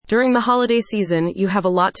During the holiday season, you have a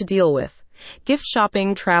lot to deal with. Gift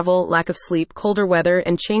shopping, travel, lack of sleep, colder weather,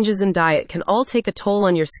 and changes in diet can all take a toll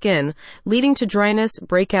on your skin, leading to dryness,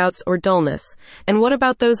 breakouts, or dullness. And what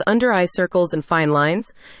about those under-eye circles and fine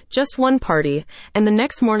lines? Just one party, and the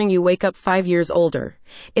next morning you wake up 5 years older.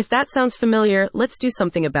 If that sounds familiar, let's do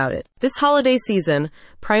something about it. This holiday season,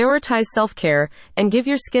 prioritize self-care and give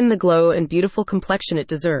your skin the glow and beautiful complexion it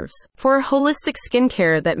deserves. For a holistic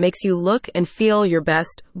skincare that makes you look and feel your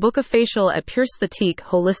best, book a facial at Pierce the Teak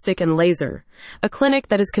Holistic and Laser, a clinic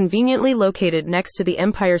that is conveniently located next to the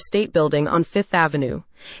Empire State Building on 5th Avenue.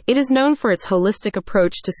 It is known for its holistic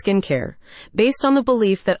approach to skincare, based on the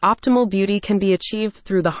belief that optimal beauty can be achieved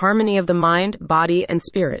through the harmony of the mind, body, and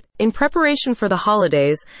spirit. In preparation for the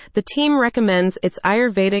holidays, the team recommends its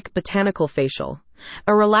Ayurvedic botanical facial,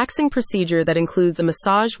 a relaxing procedure that includes a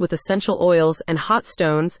massage with essential oils and hot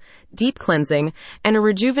stones, deep cleansing, and a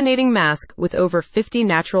rejuvenating mask with over 50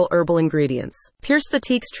 natural herbal ingredients. Pierce the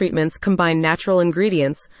Teak's treatments combine natural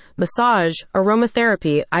ingredients, massage,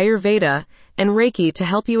 aromatherapy, Ayurveda, and Reiki to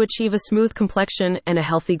help you achieve a smooth complexion and a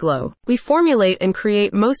healthy glow. We formulate and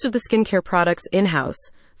create most of the skincare products in-house,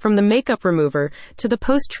 from the makeup remover to the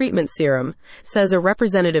post-treatment serum, says a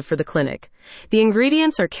representative for the clinic. The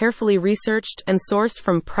ingredients are carefully researched and sourced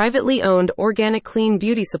from privately owned organic clean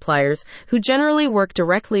beauty suppliers who generally work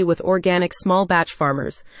directly with organic small batch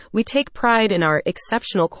farmers. We take pride in our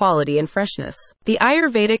exceptional quality and freshness. The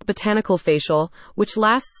Ayurvedic botanical facial, which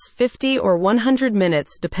lasts 50 or 100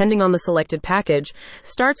 minutes depending on the selected package,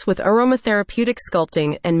 starts with aromatherapeutic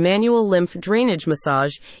sculpting and manual lymph drainage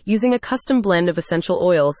massage using a custom blend of essential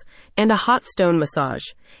oils and a hot stone massage.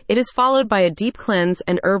 It is followed by a deep cleanse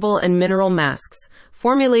and herbal and mineral masks,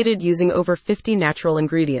 formulated using over 50 natural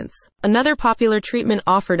ingredients. Another popular treatment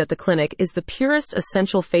offered at the clinic is the Purest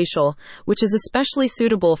Essential Facial, which is especially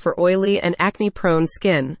suitable for oily and acne-prone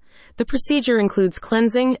skin. The procedure includes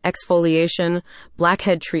cleansing, exfoliation,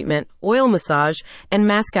 blackhead treatment, oil massage, and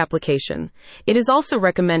mask application. It is also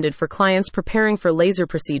recommended for clients preparing for laser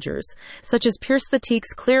procedures, such as Pierce the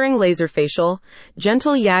Teak's Clearing Laser Facial,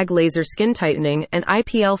 Gentle YAG Laser Skin Tightening, and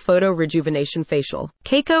IPL Photo Rejuvenation Facial.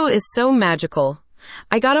 Keiko is so magical.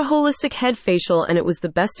 I got a holistic head facial and it was the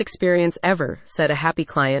best experience ever, said a happy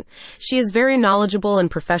client. She is very knowledgeable and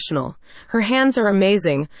professional. Her hands are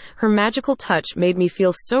amazing. Her magical touch made me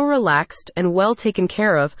feel so relaxed and well taken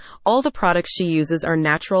care of. All the products she uses are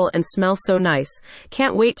natural and smell so nice.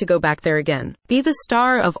 Can't wait to go back there again. Be the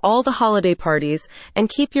star of all the holiday parties and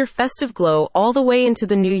keep your festive glow all the way into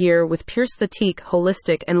the new year with Pierce the Teak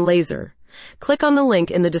Holistic and Laser. Click on the link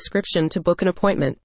in the description to book an appointment.